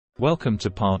Welcome to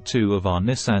part 2 of our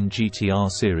Nissan GT-R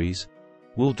series.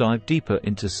 We'll dive deeper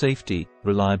into safety,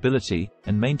 reliability,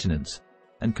 and maintenance,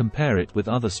 and compare it with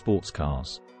other sports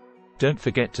cars. Don't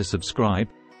forget to subscribe,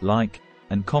 like,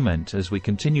 and comment as we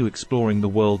continue exploring the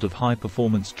world of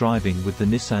high-performance driving with the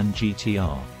Nissan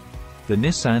GT-R. The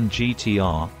Nissan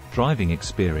GT-R driving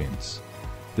experience.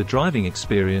 The driving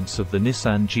experience of the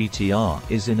Nissan GT-R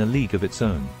is in a league of its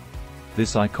own.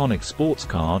 This iconic sports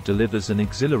car delivers an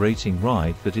exhilarating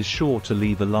ride that is sure to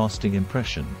leave a lasting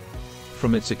impression.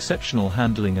 From its exceptional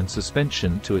handling and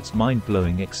suspension to its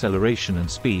mind-blowing acceleration and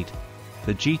speed,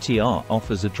 the GT-R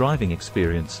offers a driving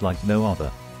experience like no other.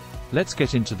 Let's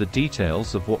get into the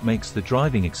details of what makes the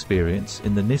driving experience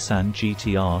in the Nissan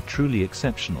GT-R truly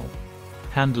exceptional.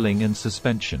 Handling and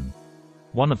suspension.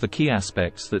 One of the key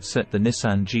aspects that set the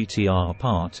Nissan GT-R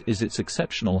apart is its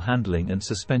exceptional handling and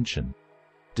suspension.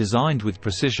 Designed with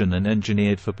precision and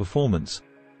engineered for performance,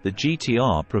 the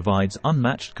GT-R provides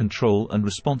unmatched control and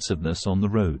responsiveness on the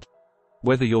road.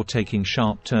 Whether you're taking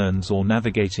sharp turns or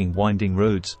navigating winding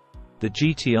roads, the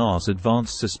GT-R's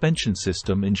advanced suspension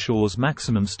system ensures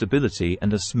maximum stability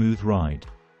and a smooth ride.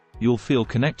 You'll feel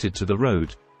connected to the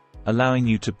road, allowing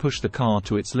you to push the car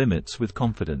to its limits with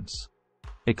confidence.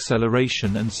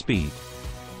 Acceleration and speed.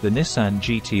 The Nissan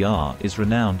GT-R is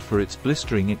renowned for its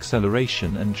blistering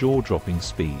acceleration and jaw-dropping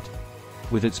speed.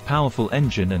 With its powerful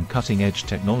engine and cutting-edge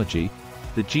technology,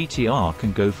 the GT-R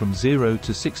can go from 0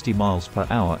 to 60 miles per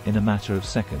hour in a matter of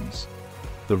seconds.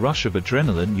 The rush of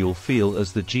adrenaline you'll feel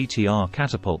as the GT-R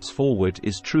catapults forward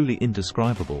is truly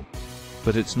indescribable.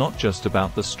 But it's not just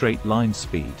about the straight-line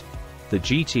speed. The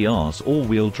GT-R's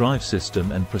all-wheel drive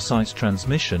system and precise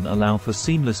transmission allow for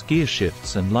seamless gear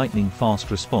shifts and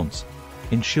lightning-fast response,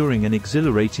 ensuring an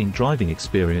exhilarating driving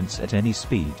experience at any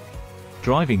speed.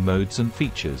 Driving modes and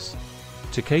features.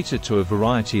 To cater to a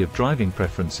variety of driving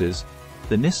preferences,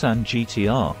 the Nissan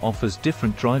GT-R offers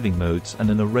different driving modes and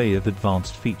an array of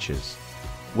advanced features.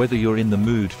 Whether you're in the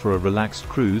mood for a relaxed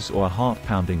cruise or a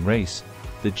heart-pounding race,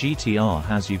 the GT-R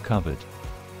has you covered.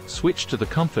 Switch to the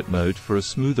comfort mode for a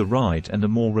smoother ride and a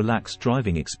more relaxed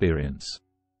driving experience.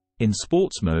 In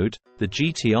sports mode, the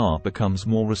GT-R becomes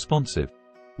more responsive,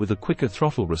 with a quicker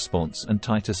throttle response and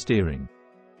tighter steering.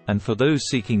 And for those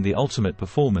seeking the ultimate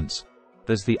performance,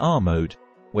 there's the R mode,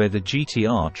 where the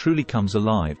GT-R truly comes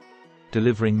alive,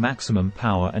 delivering maximum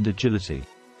power and agility.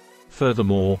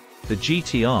 Furthermore, the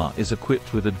GT-R is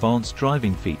equipped with advanced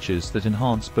driving features that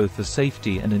enhance both the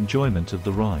safety and enjoyment of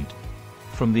the ride.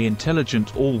 From the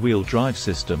intelligent all-wheel drive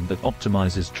system that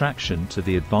optimizes traction to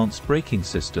the advanced braking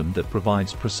system that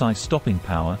provides precise stopping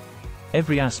power,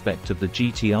 every aspect of the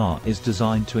GT-R is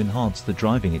designed to enhance the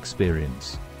driving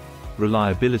experience.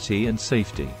 Reliability and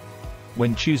safety.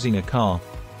 When choosing a car,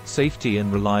 safety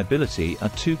and reliability are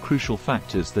two crucial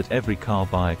factors that every car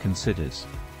buyer considers.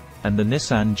 And the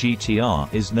Nissan GT-R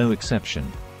is no exception.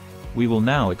 We will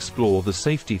now explore the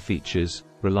safety features,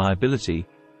 reliability,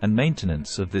 and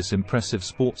maintenance of this impressive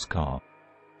sports car.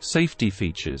 Safety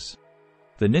features.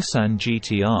 The Nissan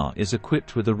GT-R is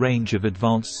equipped with a range of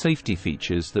advanced safety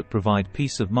features that provide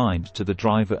peace of mind to the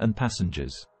driver and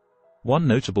passengers. One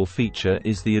notable feature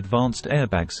is the advanced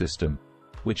airbag system,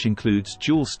 which includes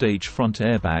dual-stage front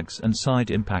airbags and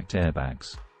side impact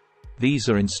airbags. These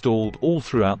are installed all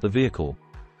throughout the vehicle,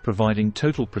 providing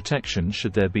total protection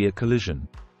should there be a collision.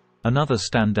 Another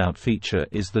standout feature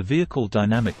is the Vehicle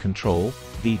Dynamic Control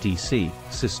 (VDC)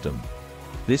 system.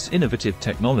 This innovative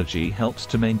technology helps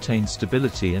to maintain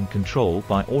stability and control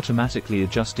by automatically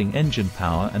adjusting engine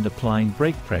power and applying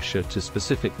brake pressure to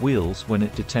specific wheels when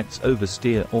it detects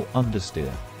oversteer or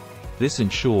understeer. This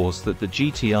ensures that the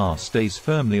GT-R stays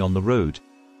firmly on the road,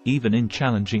 even in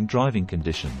challenging driving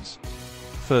conditions.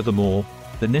 Furthermore,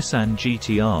 the Nissan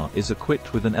GT-R is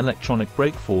equipped with an electronic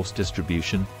brake force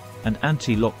distribution and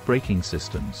anti-lock braking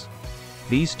systems.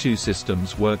 These two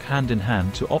systems work hand in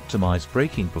hand to optimize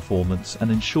braking performance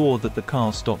and ensure that the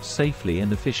car stops safely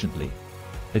and efficiently.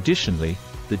 Additionally,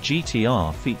 the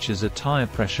GT-R features a tire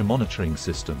pressure monitoring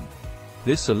system.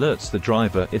 This alerts the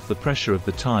driver if the pressure of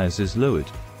the tires is lowered,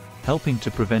 helping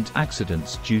to prevent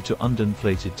accidents due to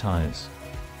underinflated tires.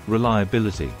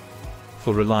 Reliability.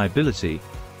 For reliability,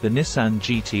 the Nissan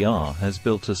GT-R has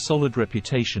built a solid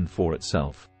reputation for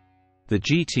itself. The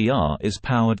GT-R is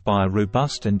powered by a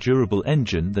robust and durable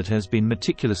engine that has been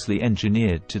meticulously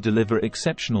engineered to deliver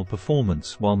exceptional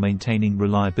performance while maintaining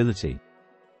reliability.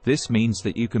 This means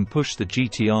that you can push the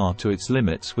GT-R to its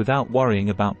limits without worrying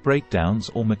about breakdowns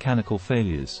or mechanical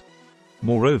failures.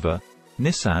 Moreover,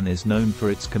 Nissan is known for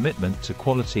its commitment to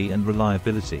quality and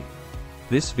reliability.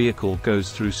 This vehicle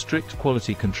goes through strict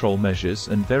quality control measures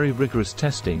and very rigorous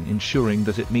testing, ensuring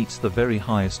that it meets the very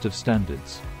highest of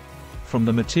standards. From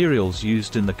the materials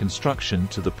used in the construction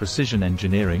to the precision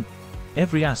engineering,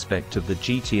 every aspect of the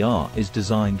GT-R is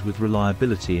designed with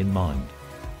reliability in mind.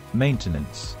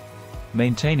 Maintenance.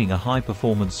 Maintaining a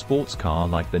high-performance sports car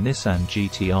like the Nissan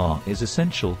GT-R is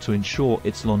essential to ensure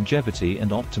its longevity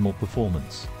and optimal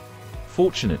performance.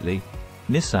 Fortunately,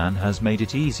 Nissan has made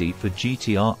it easy for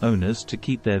GT-R owners to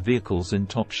keep their vehicles in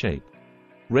top shape.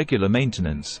 Regular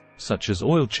maintenance, such as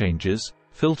oil changes,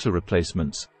 filter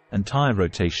replacements, and tire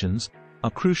rotations,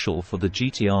 are crucial for the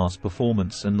GT-R's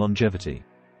performance and longevity.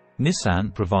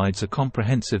 Nissan provides a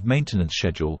comprehensive maintenance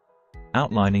schedule,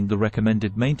 outlining the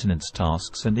recommended maintenance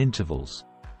tasks and intervals.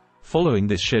 Following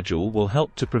this schedule will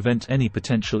help to prevent any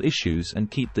potential issues and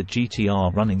keep the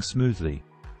GT-R running smoothly.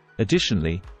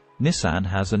 Additionally, Nissan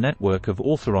has a network of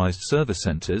authorized service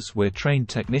centers where trained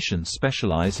technicians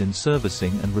specialize in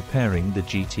servicing and repairing the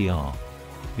GT-R.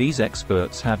 These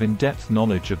experts have in-depth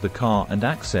knowledge of the car and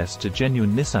access to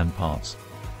genuine Nissan parts,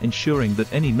 ensuring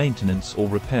that any maintenance or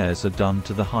repairs are done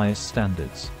to the highest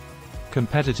standards.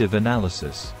 Competitive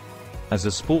analysis. As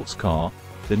a sports car,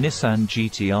 the Nissan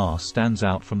GT-R stands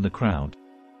out from the crowd.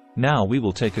 Now we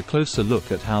will take a closer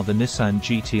look at how the Nissan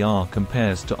GT-R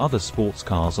compares to other sports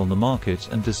cars on the market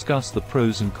and discuss the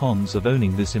pros and cons of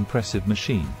owning this impressive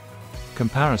machine.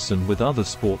 Comparison with other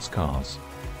sports cars.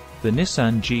 The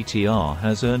Nissan GT-R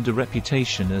has earned a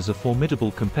reputation as a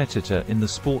formidable competitor in the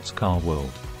sports car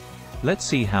world. Let's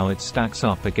see how it stacks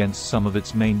up against some of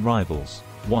its main rivals.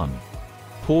 1.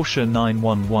 Porsche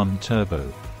 911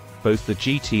 Turbo. Both the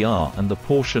GT-R and the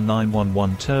Porsche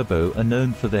 911 Turbo are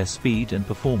known for their speed and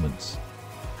performance.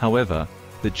 However,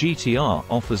 the GT-R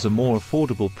offers a more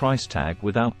affordable price tag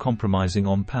without compromising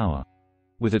on power.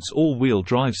 With its all-wheel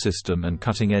drive system and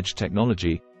cutting-edge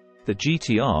technology, the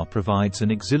GT-R provides an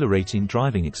exhilarating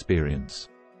driving experience.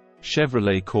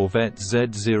 Chevrolet Corvette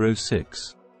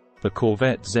Z06. The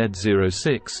Corvette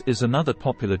Z06 is another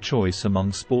popular choice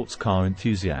among sports car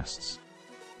enthusiasts.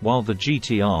 While the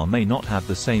GT-R may not have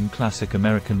the same classic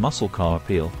American muscle car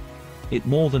appeal, it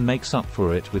more than makes up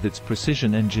for it with its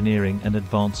precision engineering and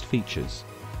advanced features.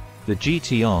 The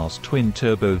GT-R's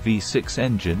twin-turbo V6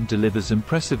 engine delivers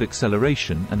impressive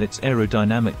acceleration, and its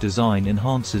aerodynamic design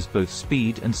enhances both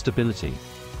speed and stability.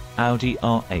 Audi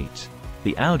R8.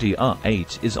 The Audi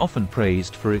R8 is often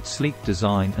praised for its sleek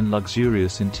design and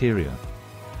luxurious interior.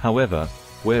 However,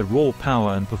 where raw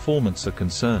power and performance are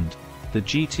concerned, the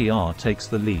GT-R takes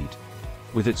the lead.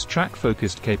 With its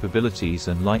track-focused capabilities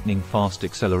and lightning-fast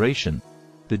acceleration,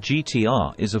 the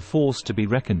GT-R is a force to be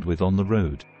reckoned with on the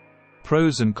road.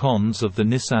 Pros and cons of the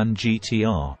Nissan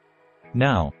GT-R.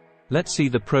 Now, let's see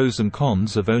the pros and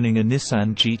cons of owning a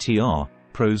Nissan GT-R.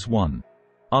 Pros. 1.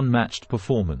 Unmatched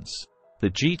performance. The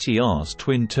GT-R's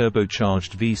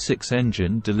twin-turbocharged V6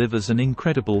 engine delivers an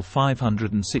incredible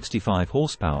 565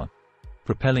 horsepower,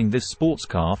 propelling this sports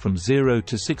car from 0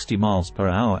 to 60 miles per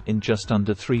hour in just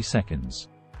under 3 seconds.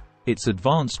 Its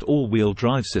advanced all-wheel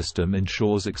drive system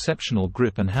ensures exceptional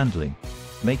grip and handling,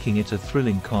 making it a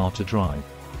thrilling car to drive.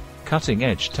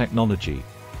 Cutting-edge technology.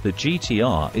 The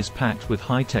GT-R is packed with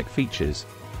high-tech features,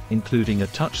 including a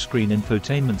touchscreen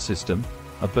infotainment system,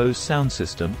 a Bose sound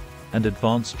system, and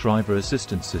advanced driver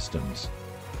assistance systems.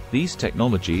 These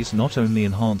technologies not only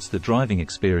enhance the driving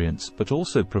experience but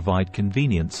also provide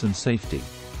convenience and safety.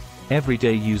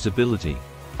 Everyday usability.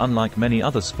 Unlike many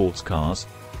other sports cars,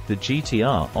 the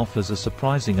GT-R offers a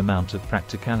surprising amount of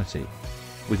practicality.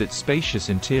 With its spacious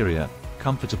interior,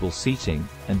 comfortable seating,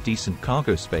 and decent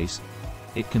cargo space,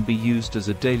 it can be used as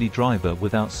a daily driver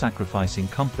without sacrificing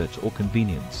comfort or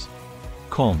convenience.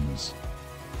 Cons.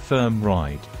 Firm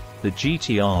ride. The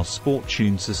GT-R's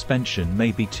sport-tuned suspension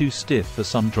may be too stiff for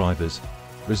some drivers,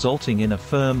 resulting in a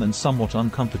firm and somewhat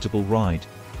uncomfortable ride,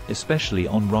 especially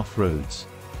on rough roads.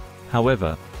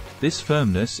 However, this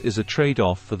firmness is a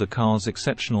trade-off for the car's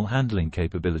exceptional handling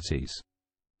capabilities.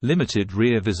 Limited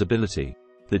rear visibility.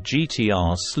 The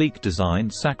GT-R's sleek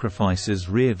design sacrifices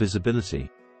rear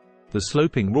visibility. The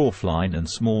sloping roofline and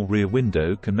small rear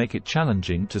window can make it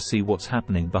challenging to see what's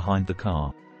happening behind the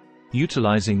car.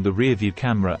 Utilizing the rear-view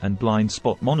camera and blind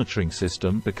spot monitoring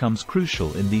system becomes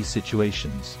crucial in these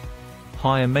situations.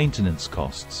 Higher maintenance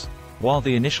costs. While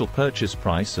the initial purchase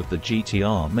price of the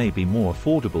GT-R may be more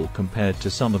affordable compared to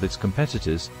some of its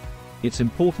competitors, it's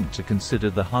important to consider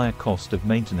the higher cost of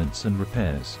maintenance and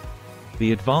repairs.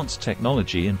 The advanced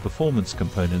technology and performance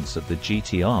components of the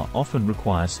GT-R often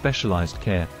require specialized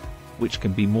care, which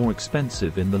can be more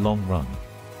expensive in the long run.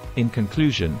 In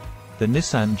conclusion, the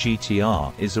Nissan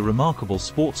GT-R is a remarkable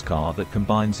sports car that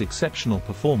combines exceptional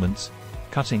performance,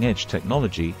 cutting-edge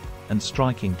technology, and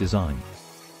striking design.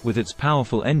 With its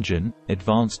powerful engine,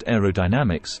 advanced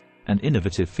aerodynamics, and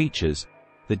innovative features,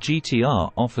 the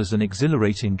GT-R offers an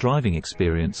exhilarating driving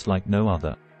experience like no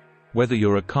other. Whether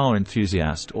you're a car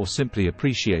enthusiast or simply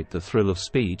appreciate the thrill of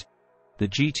speed, the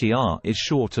GT-R is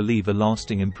sure to leave a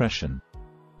lasting impression.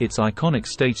 Its iconic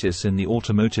status in the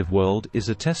automotive world is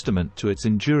a testament to its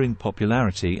enduring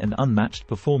popularity and unmatched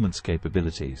performance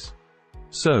capabilities.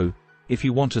 So, if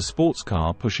you want a sports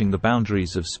car pushing the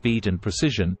boundaries of speed and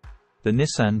precision, the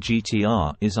Nissan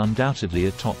GT-R is undoubtedly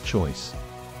a top choice.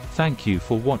 Thank you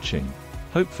for watching.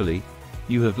 Hopefully,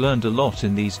 you have learned a lot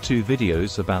in these 2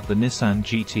 videos about the Nissan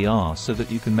GT-R so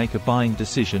that you can make a buying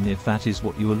decision if that is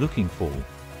what you are looking for.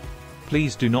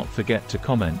 Please do not forget to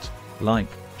comment, like,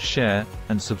 share,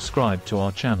 and subscribe to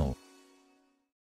our channel.